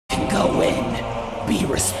Go in. Be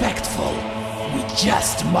respectful. We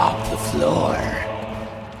just mopped the floor.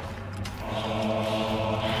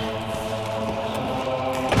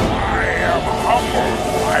 I am humbled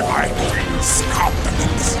by my queen's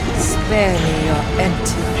competence. Spare me your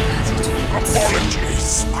empty attitude.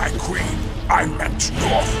 Apologies, my queen. I meant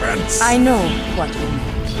no offense. I know what you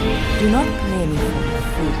meant. Do not play me for a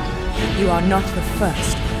fool. You are not the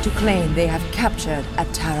first to claim they have captured a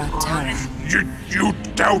Tara. You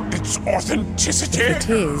doubt its authenticity? If it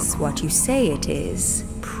is what you say it is,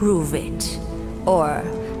 prove it. Or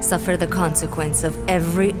suffer the consequence of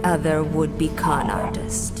every other would-be con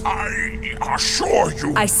artist. I assure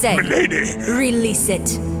you, I say, milady. Release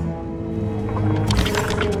it.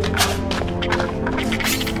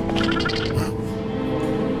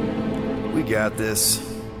 We got this.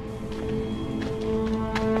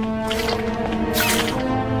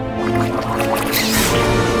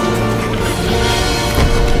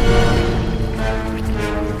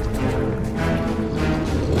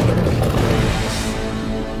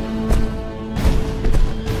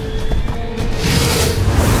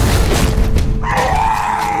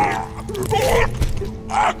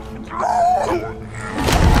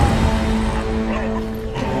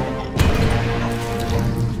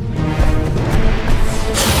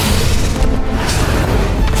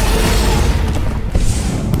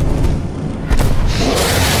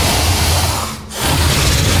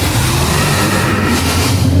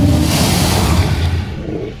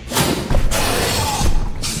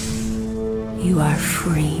 You are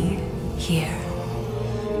free here.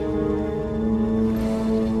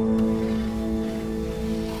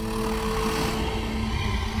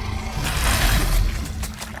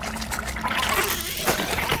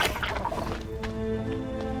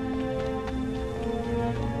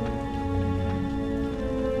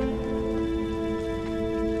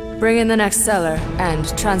 Bring in the next seller and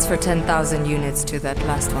transfer 10,000 units to that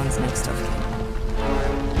last one's next of kin.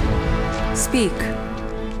 Speak.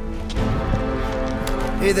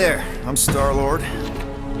 Hey there, I'm Star-Lord.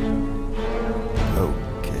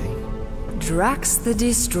 Okay. Drax the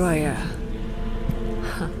Destroyer.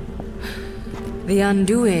 The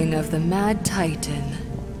undoing of the Mad Titan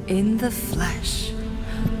in the flesh.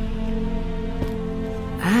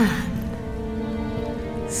 And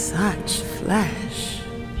such flesh.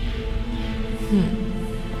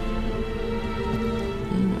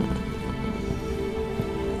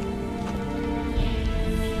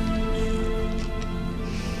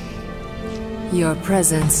 Your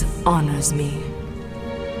presence honors me.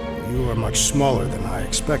 You are much smaller than I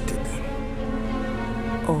expected.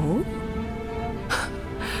 Oh?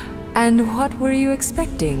 And what were you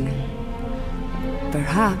expecting?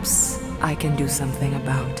 Perhaps I can do something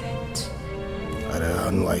about it.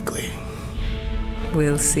 Unlikely.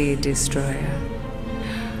 We'll see, Destroyer.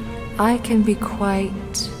 I can be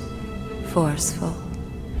quite forceful.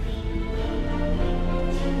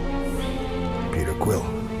 Peter Quill.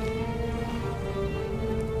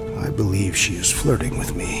 I believe she is flirting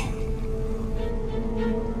with me.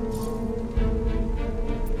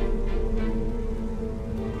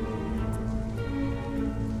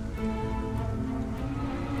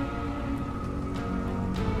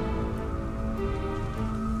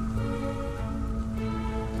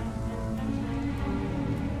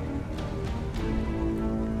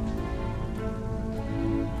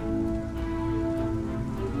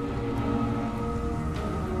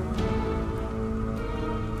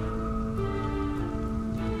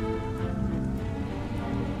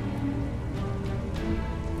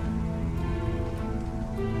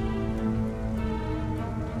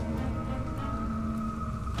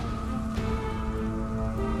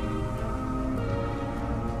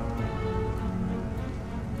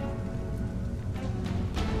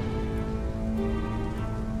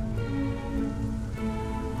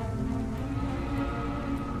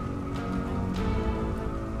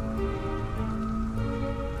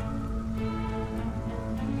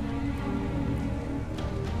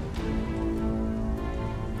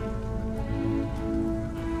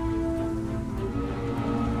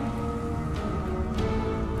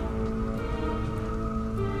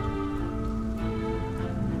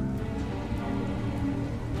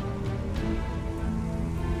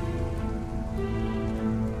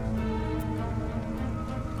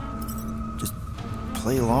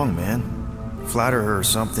 Play along, man. Flatter her or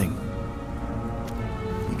something.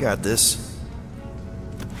 You got this.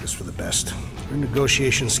 Just for the best. Your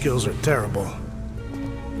negotiation skills are terrible.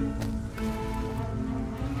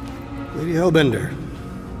 Lady Hellbender,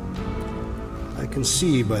 I can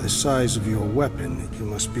see by the size of your weapon that you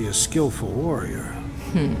must be a skillful warrior.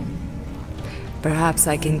 Perhaps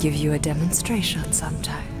I can give you a demonstration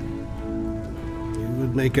sometime.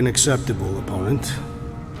 would make an acceptable opponent.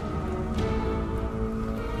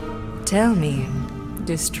 Tell me,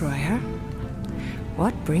 Destroyer,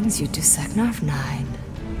 what brings you to Seknarf 9?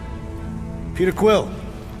 Peter Quill,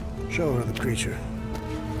 show her the creature.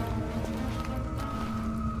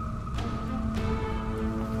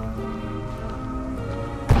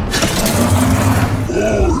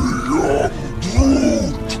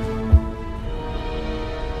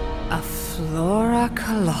 A Flora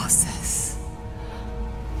Colossus.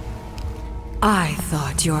 I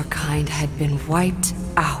thought your kind had been wiped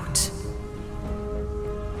out.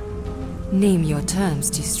 Name your terms,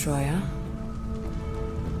 Destroyer.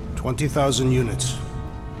 20,000 units.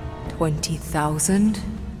 20,000?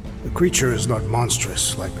 The creature is not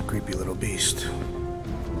monstrous like the creepy little beast.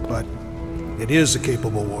 But it is a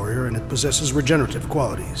capable warrior and it possesses regenerative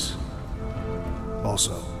qualities.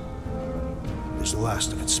 Also, it is the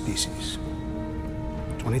last of its species.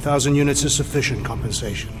 20,000 units is sufficient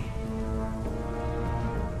compensation.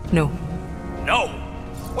 No. No!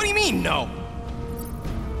 What do you mean, no?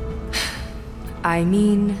 I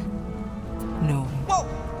mean, no. Well,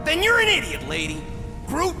 then you're an idiot, lady.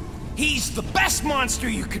 Groot, he's the best monster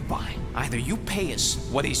you could buy. Either you pay us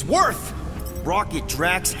what he's worth. Rocket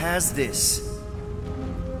Drax has this.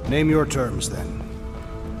 Name your terms, then.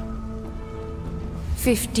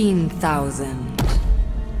 15,000.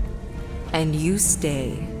 And you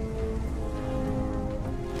stay.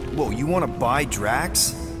 Whoa, you want to buy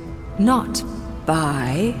Drax? Not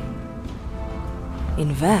buy.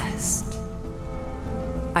 Invest.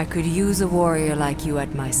 I could use a warrior like you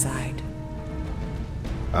at my side.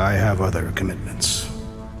 I have other commitments.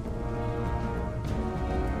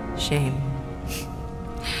 Shame.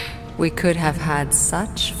 We could have had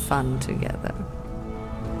such fun together.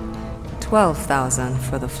 12,000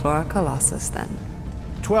 for the Flora Colossus, then.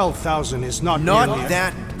 12,000 is not Not nearly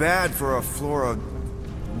that bad for a Flora...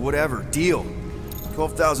 whatever, deal.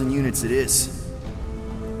 12,000 units it is.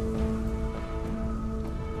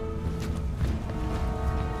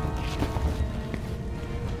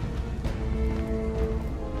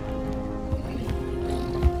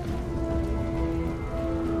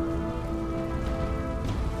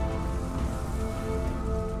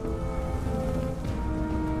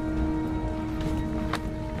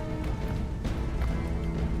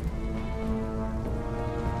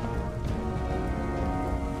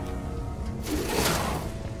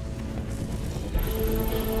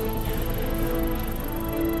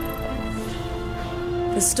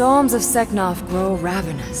 The storms of Seknarf grow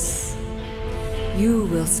ravenous. You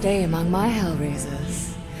will stay among my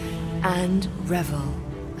Hellraisers, and revel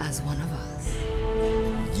as one of us.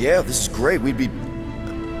 Yeah, this is great. We'd be...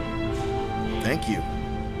 Thank you.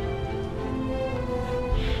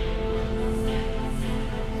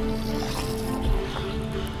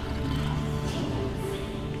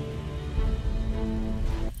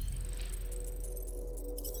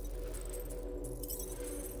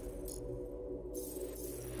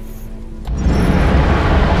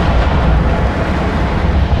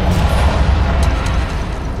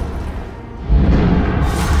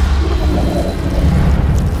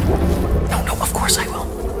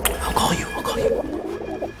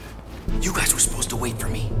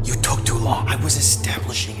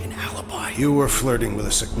 You were flirting with a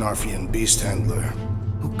Seknarfian beast handler.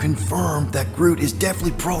 Who confirmed that Groot is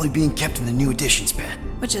definitely probably being kept in the new editions pen.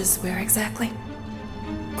 Which is where exactly?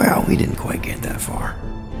 Well, we didn't quite get that far.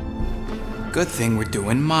 Good thing we're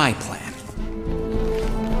doing my plan.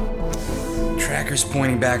 Tracker's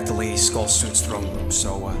pointing back to Lady Skullsuit's throne room,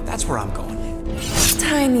 so that's where I'm going.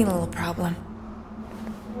 Tiny little problem.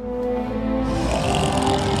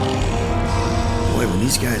 Boy, when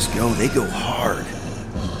these guys go, they go hard.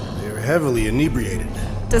 They're heavily inebriated.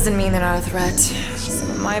 Doesn't mean they're not a threat. Some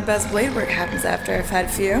of my best blade work happens after I've had a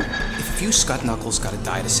few. If a few scut knuckles gotta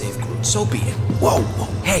die to save Groot, so be it. Whoa, whoa,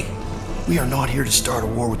 hey! We are not here to start a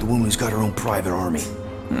war with the woman who's got her own private army.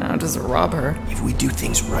 No, just rob her. If we do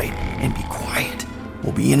things right and be quiet,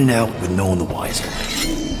 we'll be in and out with no one the wiser.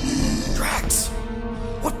 Drax!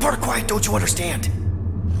 What part of quiet don't you understand?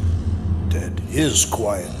 Dead is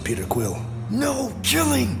quiet, Peter Quill. No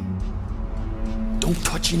killing! Don't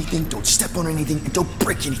touch anything, don't step on anything, and don't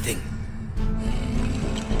break anything.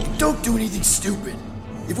 Don't do anything stupid.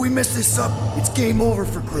 If we mess this up, it's game over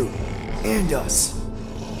for Groot. And us.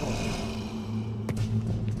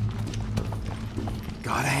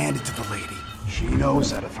 Gotta hand it to the lady. She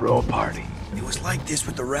knows how to throw a party. It was like this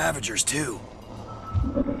with the Ravagers, too.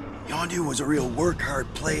 Yondu was a real work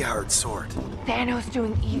hard, play hard sort. Thanos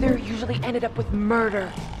doing either usually ended up with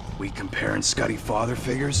murder. We comparing Scuddy father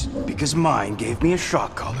figures? Because mine gave me a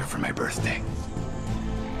shock collar for my birthday.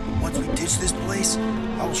 Once we ditch this place,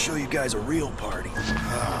 I will show you guys a real party.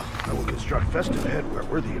 I will construct festive headwear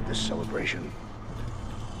worthy of this celebration.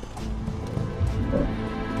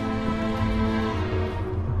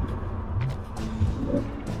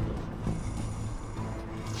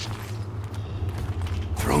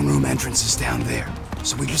 Throne room entrance is down there,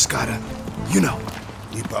 so we just gotta, you know,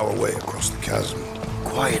 Leap our way across the chasm.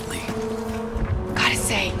 quietly. Gotta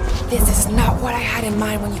say, this is not what I had in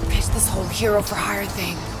mind when you pitched this whole hero for hire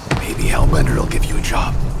thing. Maybe Hellbender will give you a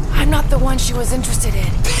job. I'm not the one she was interested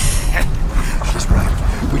in. She's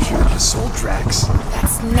right. We should have just sold Drax.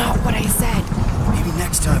 That's not what I said. Maybe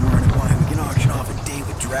next time we're in a bind, we can auction off a date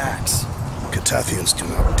with Drax. Catathians do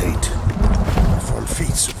not date. Perform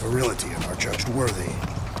feats of virility and are judged worthy,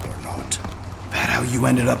 or not. That how you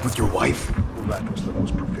ended up with your wife? That was the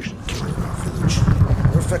most proficient killer in our village.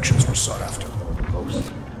 Her affections were sought after more than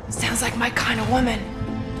most. Sounds like my kind of woman.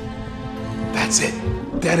 That's it.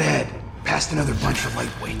 Dead ahead. Past another bunch of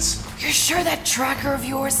lightweights. You're sure that tracker of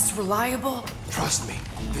yours is reliable? Trust me,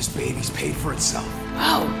 this baby's paid for itself.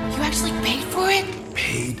 Oh, you actually paid for it?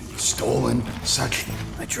 Paid, stolen, such.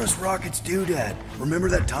 I trust Rocket's doodad. Remember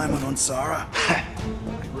that time on Unsara? I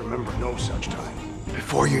remember no such time.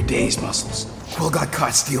 Before your days, Muscles. Quill got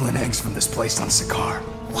caught stealing eggs from this place on Sakaar.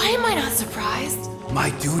 Why am I not surprised?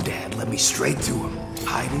 My doodad led me straight to him,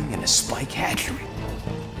 hiding in a spike hatchery.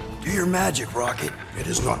 Do your magic, Rocket. It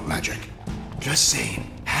is not magic. Just saying,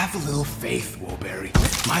 have a little faith, Woolberry.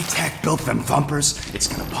 My tech built them thumpers. It's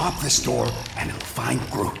gonna pop this door, and it'll find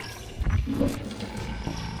Groot.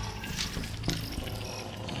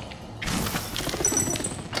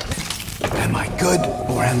 Am I good,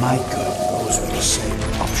 or am I good? Those were the same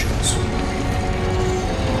options.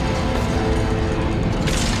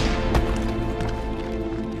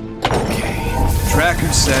 Okay.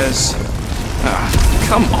 Tracker says...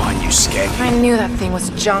 come on, you skeg. I knew that thing was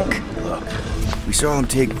junk. Look, we saw him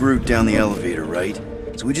take Groot down the elevator, right?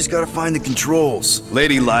 So we just gotta find the controls.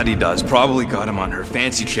 Lady Lottie-Does probably got him on her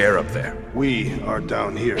fancy chair up there. We are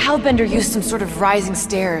down here. Hellbender used some sort of rising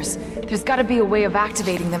stairs. There's gotta be a way of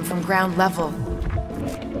activating them from ground level.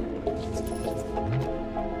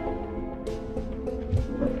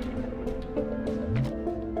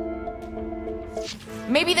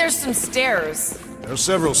 Maybe there's some stairs. There are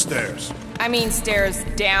several stairs. I mean stairs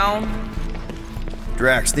down.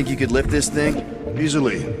 Drax, think you could lift this thing?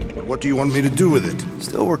 Easily. But what do you want me to do with it?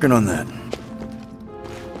 Still working on that.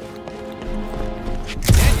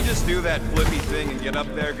 Can't you just do that flippy thing and get up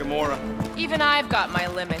there, Gamora? Even I've got my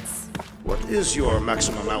limits. What is your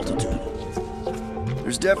maximum altitude?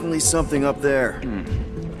 There's definitely something up there.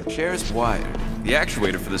 The chair's wired. The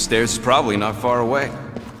actuator for the stairs is probably not far away.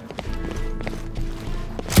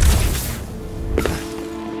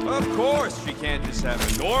 Of course she can't just have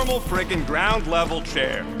a normal frickin' ground-level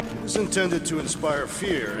chair. It is intended to inspire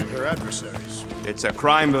fear in her adversaries. It's a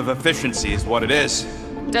crime of efficiency is what it is.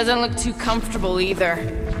 Doesn't look too comfortable either.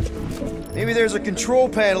 Maybe there's a control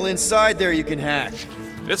panel inside there you can hack.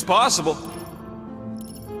 It's possible.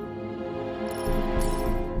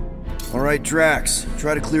 All right, Drax,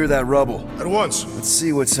 try to clear that rubble. At once. Let's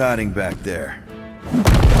see what's hiding back there.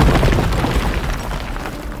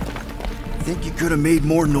 Think you could have made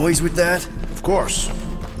more noise with that? Of course.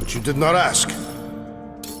 But you did not ask.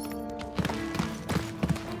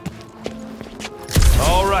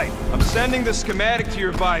 All right, I'm sending the schematic to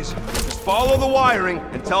your visor. Just follow the wiring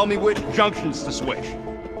and tell me which junctions to switch.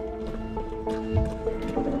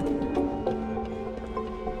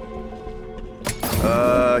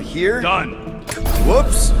 Here? Done.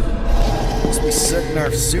 Whoops! Must be setting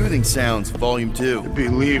our soothing sounds, Volume 2. I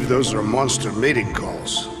believe those are monster mating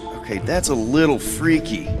calls. Okay, that's a little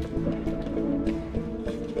freaky.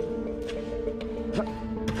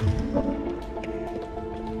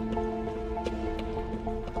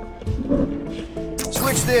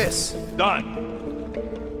 Switch this. Done.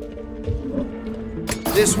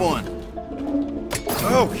 This one.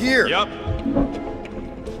 Oh, here. Yep.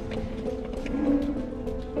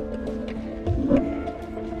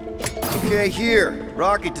 Okay, here.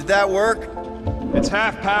 Rocket, did that work? It's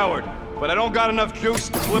half-powered, but I don't got enough juice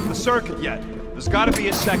to flip the circuit yet. There's gotta be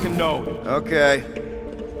a second node. Okay.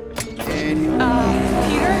 And...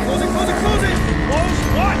 Peter? Close it, close it, close it! Close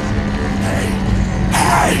what?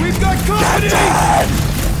 Hey! We've got company!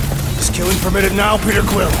 Is killing permitted now, Peter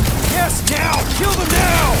Quill? Yes, now! Kill them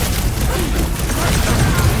now!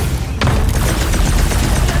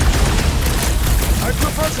 I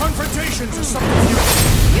prefer confrontation to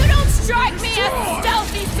subterfuge. You don't strike me as a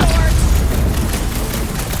stealthy sword!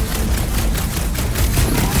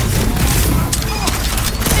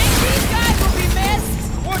 Think these guys will be missed?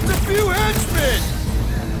 What's a few henchmen?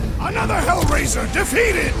 I Another Hellraiser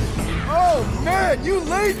defeated! Oh man, you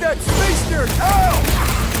laid that space nerd out!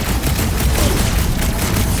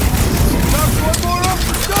 Knock one more up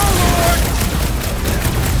for Star-Lord!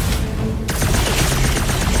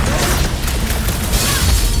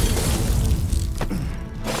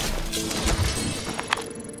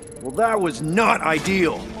 Well, that was not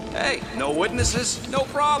ideal. Hey, no witnesses, no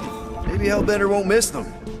problem. Maybe Hellbender won't miss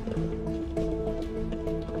them.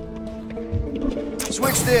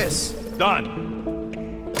 Switch this.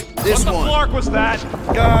 Done. This What the one. flark was that?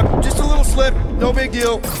 Just a little slip. No big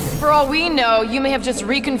deal. For all we know, you may have just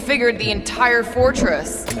reconfigured the entire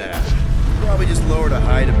fortress. Nah. Probably just lowered a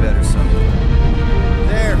height a bit or something.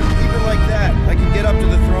 There, keep it like that. I can get up to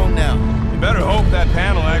the throne now. You better hope that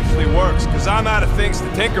panel actually works, because I'm out of things to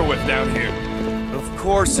tinker with down here. Of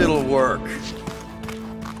course it'll work.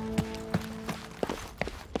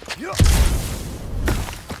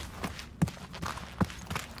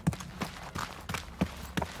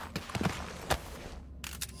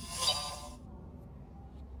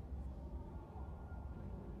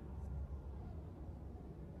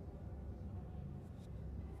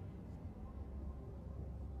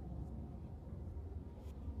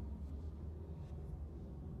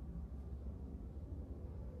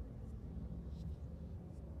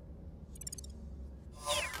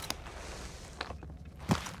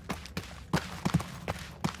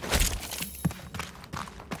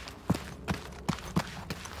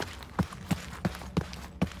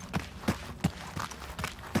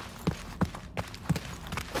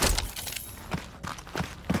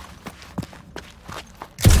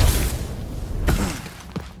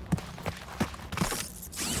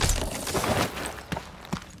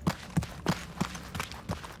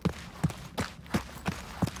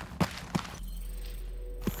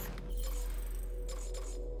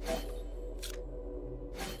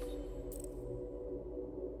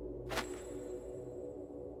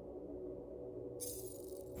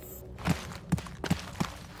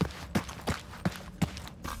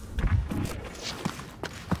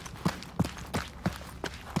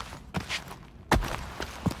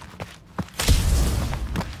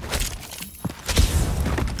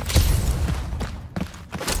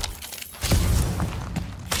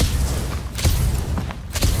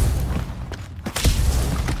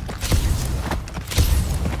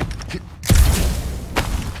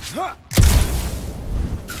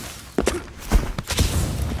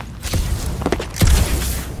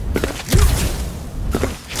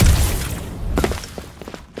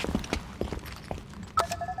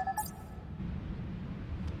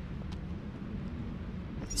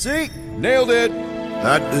 See? Nailed it!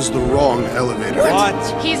 That is the wrong elevator.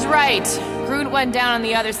 What? He's right. Groot went down on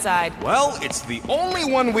the other side. Well, it's the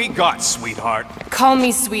only one we got, sweetheart. Call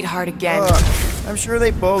me sweetheart again. I'm sure they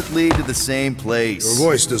both lead to the same place. Your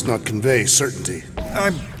voice does not convey certainty.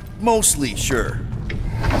 I'm mostly sure.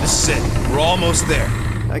 This is it. We're almost there.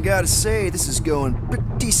 I gotta say, this is going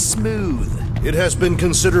pretty smooth. It has been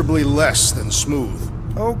considerably less than smooth.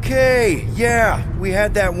 Okay, yeah, we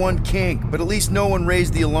had that one kink, but at least no one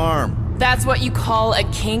raised the alarm. That's what you call a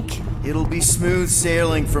kink? It'll be smooth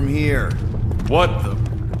sailing from here. What the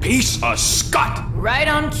piece of scut? Right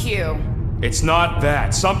on cue. It's not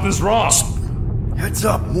that. Something's wrong. Heads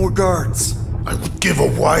up, more guards. I would give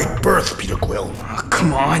a wide berth, Peter Quill. Oh,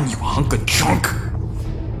 come on, you hunk of junk.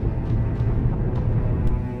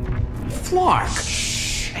 Flark.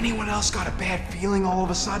 Anyone else got a bad feeling all of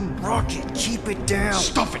a sudden? Rocket, keep it down.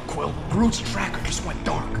 Stuff it, Quill. Groot's tracker just went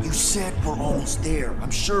dark. You said we're almost there. I'm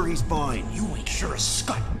sure he's fine. You ain't sure as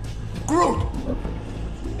scut. Groot!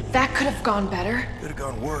 That could have gone better. Could have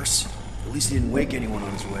gone worse. At least he didn't wake anyone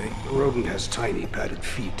on his way. The rodent has tiny padded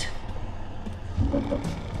feet.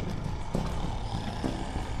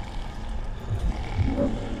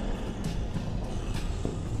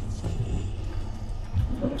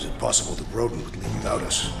 Is it possible the rodent would leave without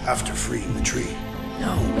us after freeing the tree?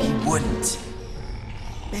 No, he wouldn't.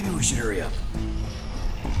 Maybe we should hurry up.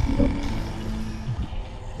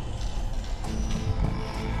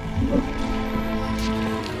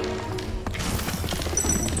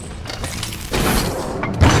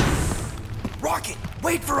 Rocket,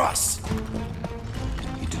 wait for us!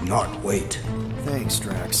 He did not wait. Thanks,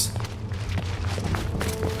 Drax.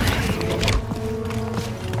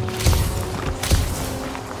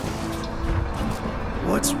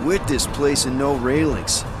 What's with this place and no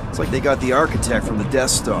railings? It's like they got the architect from the Death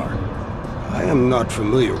Star. I am not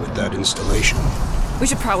familiar with that installation. We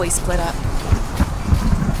should probably split up.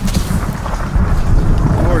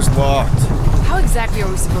 Door's locked. How exactly are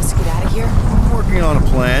we supposed to get out of here? I'm working on a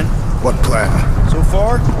plan. What plan? So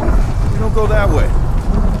far, we don't go that way.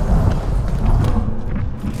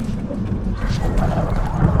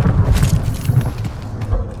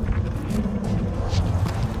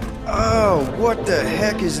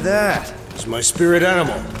 heck is that? It's my spirit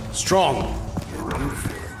animal. Strong.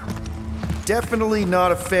 Beautiful. Definitely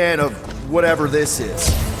not a fan of whatever this is.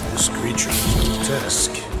 This creature is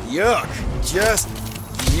grotesque. Yuck. Just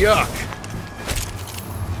yuck.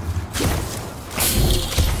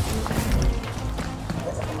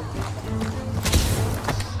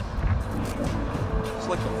 It's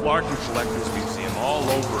like the Flarkin Collector's Museum all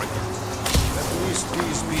over again. At least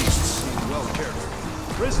these beasts seem well cared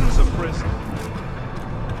for. Prison's a prison.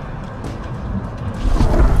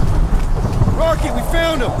 Rocket, we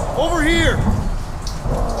found him! Over here!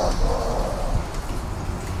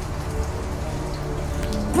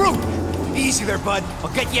 Groot! Easy there, bud.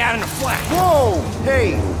 I'll get you out in a flash. Whoa!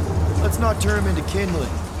 Hey! Let's not turn him into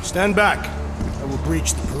kindling. Stand back. I will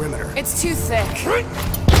breach the perimeter. It's too thick.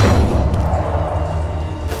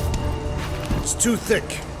 It's too thick.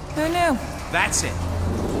 Who knew? That's it.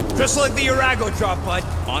 Just like the Arago drop, bud.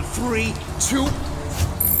 On 3, 2...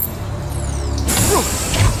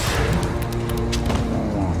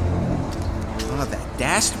 Oh, that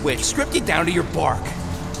dashed witch stripped you down to your bark.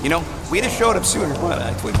 You know, we'd have showed up sooner, but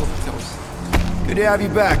I twinkled my toes. Good to have you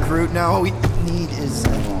back, Groot. Now all we need is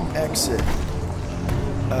an exit.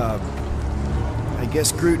 I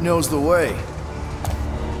guess Groot knows the way.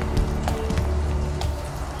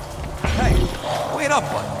 Hey, wait up,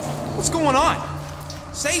 bud. What's going on?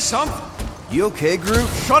 Say something. You okay, Groot?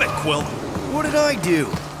 Shut it, Quill. What did I do?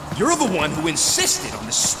 You're the one who insisted on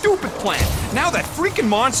this stupid plan. Now that freaking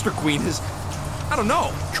Monster Queen has... I don't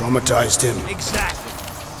know. Traumatized him. Exactly.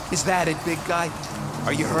 Is that it, big guy?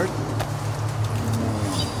 Are you hurt?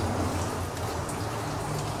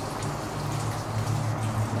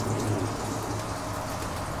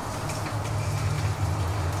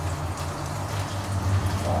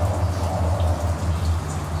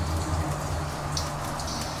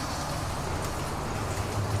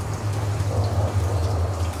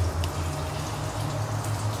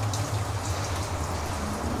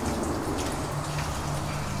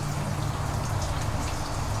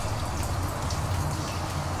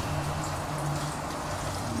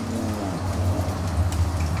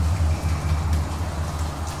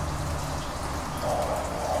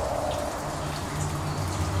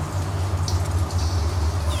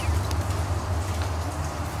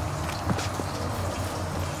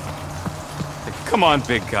 Come on,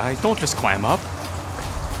 big guy. Don't just climb up.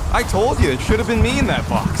 I told you, it should have been me in that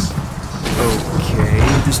box. Okay,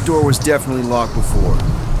 this door was definitely locked before.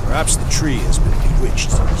 Perhaps the tree has been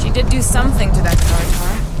bewitched. She did do something to that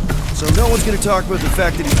Tartar. So no one's gonna talk about the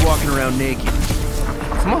fact that he's walking around naked.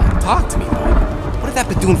 Come on, talk to me, bud. What did that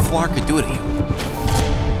Badoon Flarka do to you?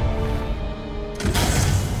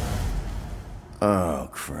 Oh,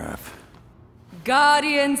 crap.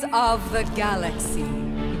 Guardians of the Galaxy.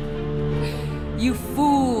 You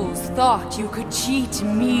fools thought you could cheat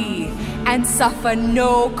me and suffer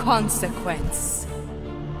no consequence.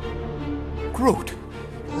 Groot.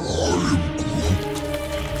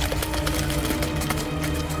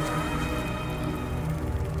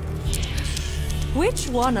 Which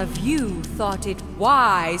one of you thought it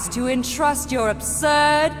wise to entrust your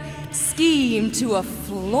absurd scheme to a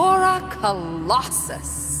Flora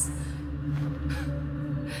Colossus?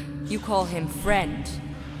 You call him friend,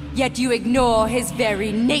 yet you ignore his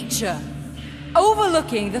very nature,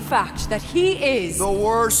 overlooking the fact that he is The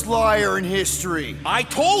worst liar in history. I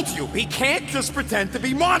told you, he can't just pretend to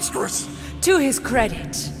be monstrous. To his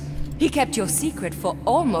credit, he kept your secret for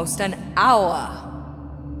almost an hour.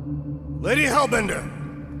 Lady Hellbender,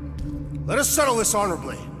 let us settle this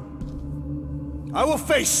honorably. I will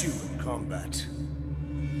face you in combat.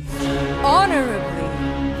 Honorably.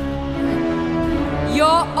 Your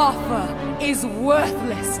offer is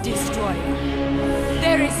worthless, Destroyer.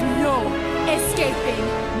 There is no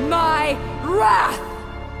escaping my wrath!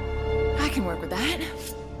 I can work with that.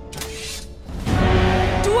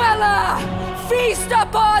 Dweller! Feast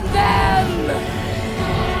upon them!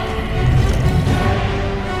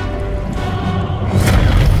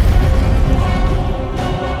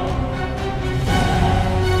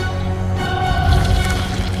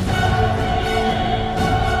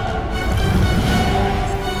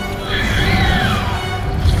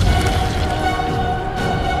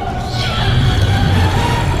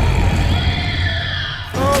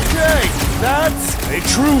 That's A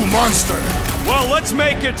true monster. Well, let's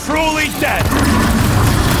make it truly dead.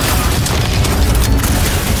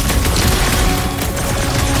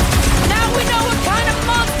 Now we know what kind of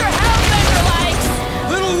monster Hellbender likes!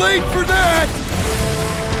 little late for that!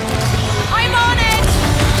 I'm on it!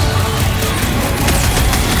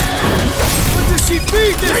 What does she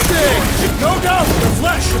defeat this thing! No doubt the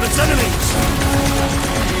flesh of its enemies!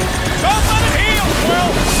 Don't let it heal,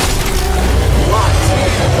 Will! What?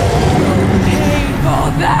 Pay for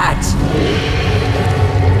that!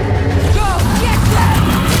 Go get them!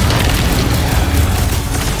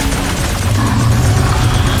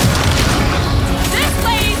 This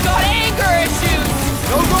lady's got anger issues!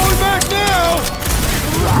 No going back now!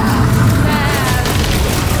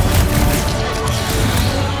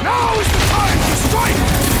 Now is the time to strike!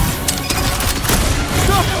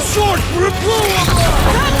 Stop short for a blow-up!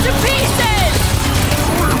 Cut to pieces!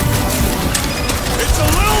 It's a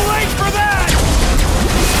little late for that!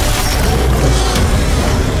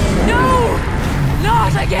 No!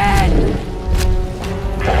 Not again!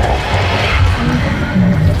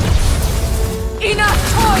 Enough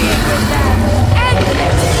toying with them! End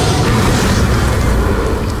this!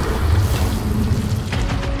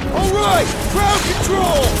 Alright! Crowd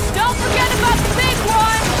control! Don't forget about the big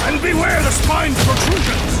one! And beware the spine's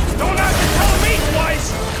protrusions! Don't have to tell me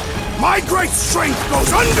twice! My great strength goes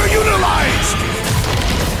underutilized!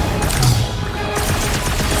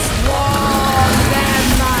 Swarm them,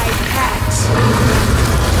 my pet!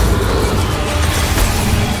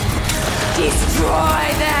 Destroy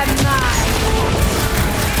them, mine!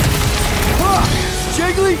 Ha!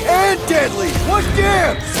 Jiggly and deadly! What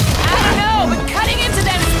gives? I don't know, but cutting into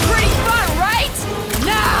them is pretty fun, right?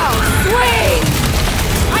 Now, swing!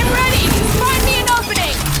 I'm ready! Find me an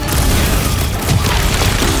opening!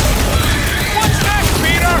 What's next,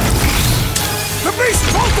 Peter? The beast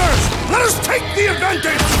falters! Let us take the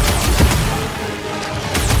advantage!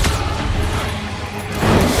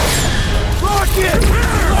 Rocket!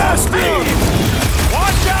 Last speed!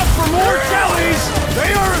 Watch out for more jellies!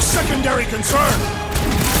 They are a secondary concern!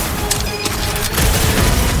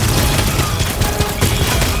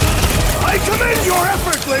 I commend your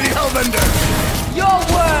effort, Lady Hellbender! Your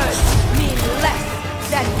words mean less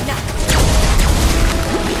than nothing.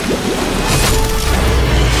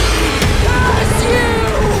 Curse you!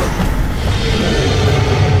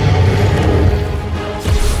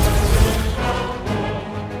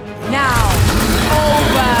 Now,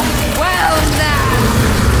 overwhelm them!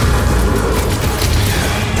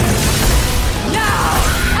 Now,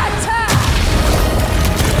 attack!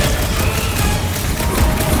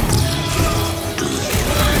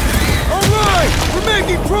 Alright! We're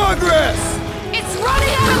making progress! It's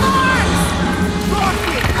running out of arms!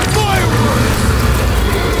 Rocket! Fireworks!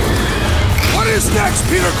 What is next,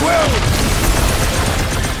 Peter Quill?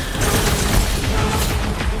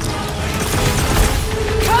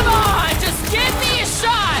 Come on, just give me a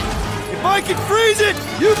shot! If I can freeze it,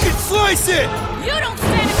 you can slice it! You don't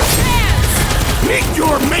stand a chance! Meet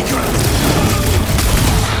your maker!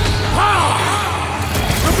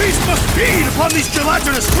 The beast must feed upon these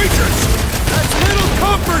gelatinous creatures! That's little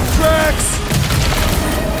comfort, Drax!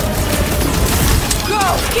 Go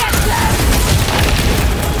get them!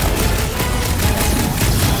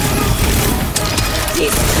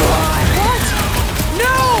 Destroy! What?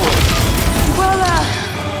 No! Well,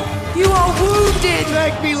 you are wounded!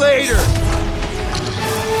 Thank me later!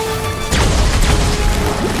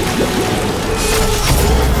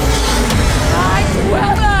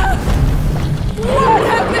 Weller! What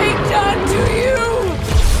have they done to you?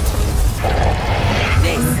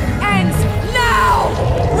 This ends now!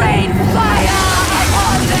 Rain fire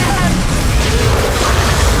upon them!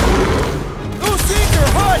 Those things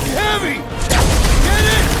are hot and heavy! Get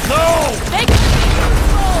it? No! They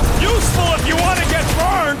Useful if you want to get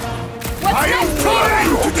burned! What's I am this,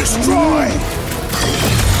 trying Peter? to destroy!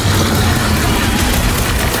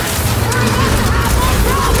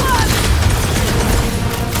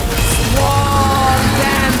 Swarm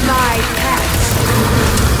them, my pets!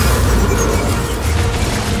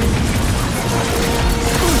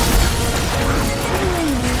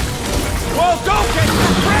 Well, don't get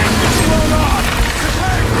your branches blown off!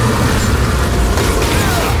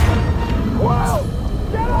 Whoa!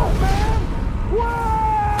 Get off, man!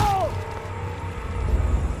 Whoa!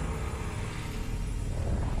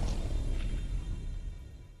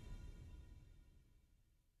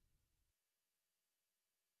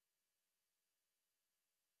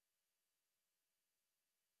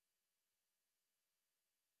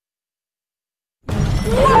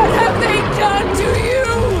 What have they done to you?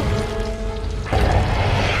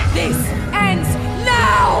 This ends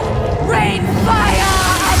now! Rain fire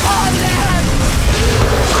upon them!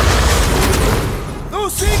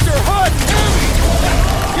 Those things are hot and heavy!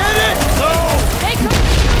 Get it? No! They could...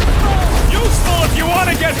 Useful if you want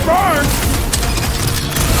to get burned!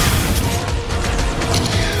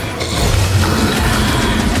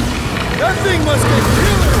 That thing must get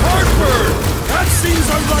killer heartburn! That's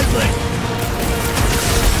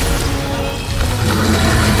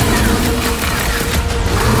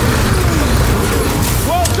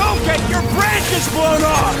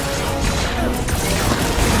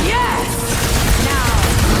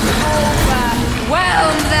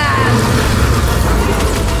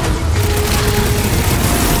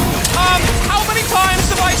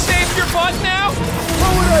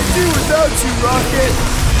About you, Rocket!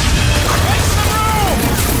 It's the room!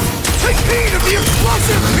 Take heed of the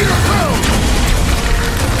explosive, Peter Quill!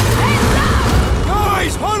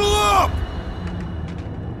 Guys, huddle up!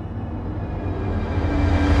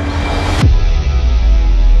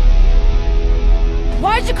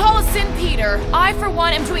 Why'd you call us in, Peter? I, for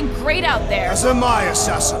one, am doing great out there. As am I,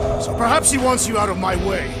 Assassin. So perhaps he wants you out of my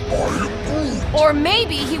way. Or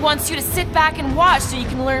maybe he wants you to sit back and watch so you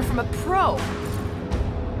can learn from a pro.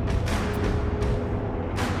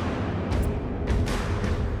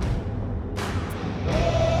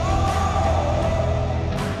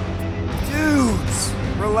 Dudes,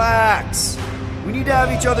 relax. We need to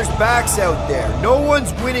have each other's backs out there. No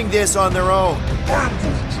one's winning this on their own.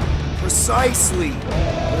 Precisely.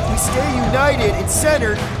 But if we stay united and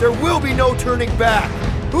centered, there will be no turning back.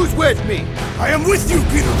 Who's with me? I am with you,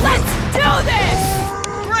 Peter Quill! Let's do this!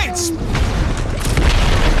 Great!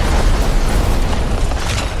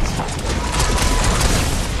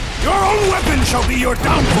 Your own weapon shall be your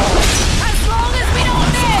downfall! As long as we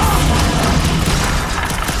don't miss!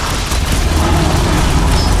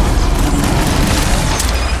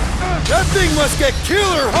 That thing must get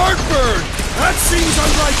killer heartburn! That seems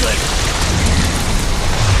unlikely!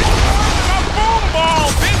 A boom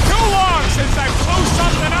ball! Been too long since I blew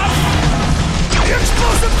something up! The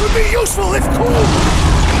explosive could be useful if cooled!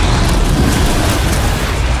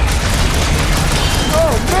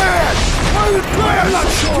 Oh man! Why would I am not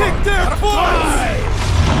sure! kick their butts?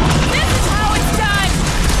 This is how it's done!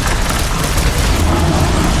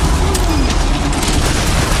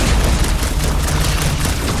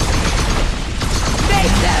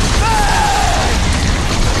 Make them burn!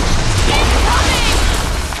 Incoming!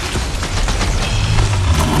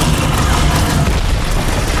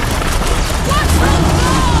 Watch those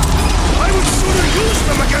balls! I would sooner use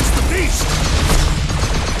them against the beast!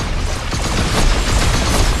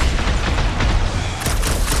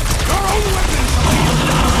 Your own weapon shall be your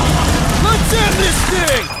downfall! Let's end this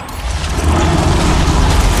thing!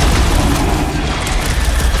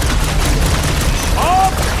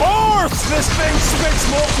 Of course this thing spits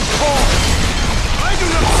molten core! I do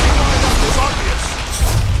not see why that was obvious!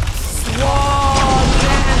 Swarm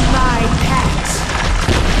them, my pet.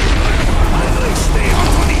 Finally stay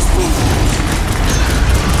onto these fools!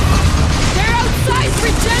 Their outsides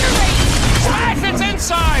regenerate! Slash its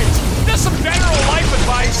insides! Just some general life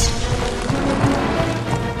advice!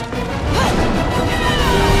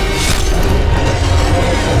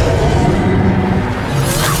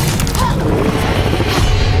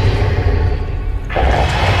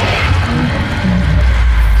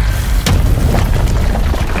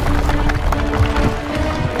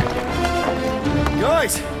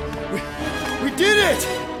 Guys, we did it!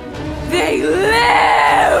 They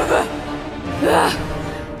live!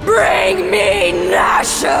 Bring me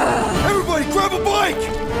Nasha! Everybody grab a bike!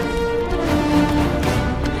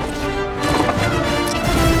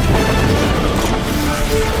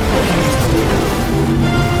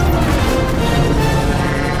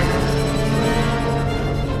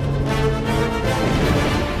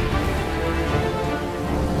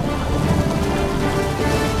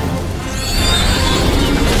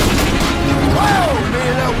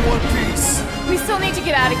 We still need to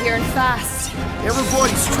get out of here and fast.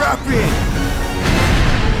 Everybody strap in!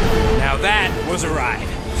 Now that was a ride.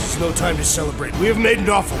 This is no time to celebrate. We have made an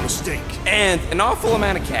awful mistake. And an awful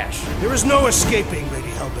amount of cash. There is no escaping Lady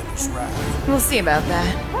Hellbender's wrath. We'll see about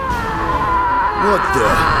that. What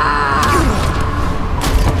the?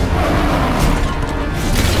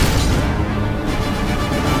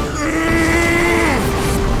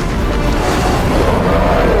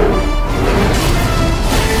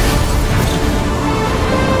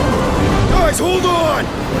 Guys, hold on!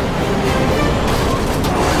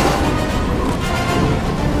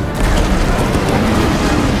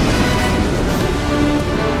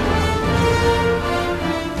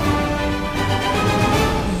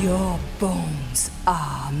 Your bones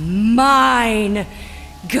are mine,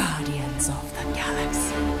 Guardian.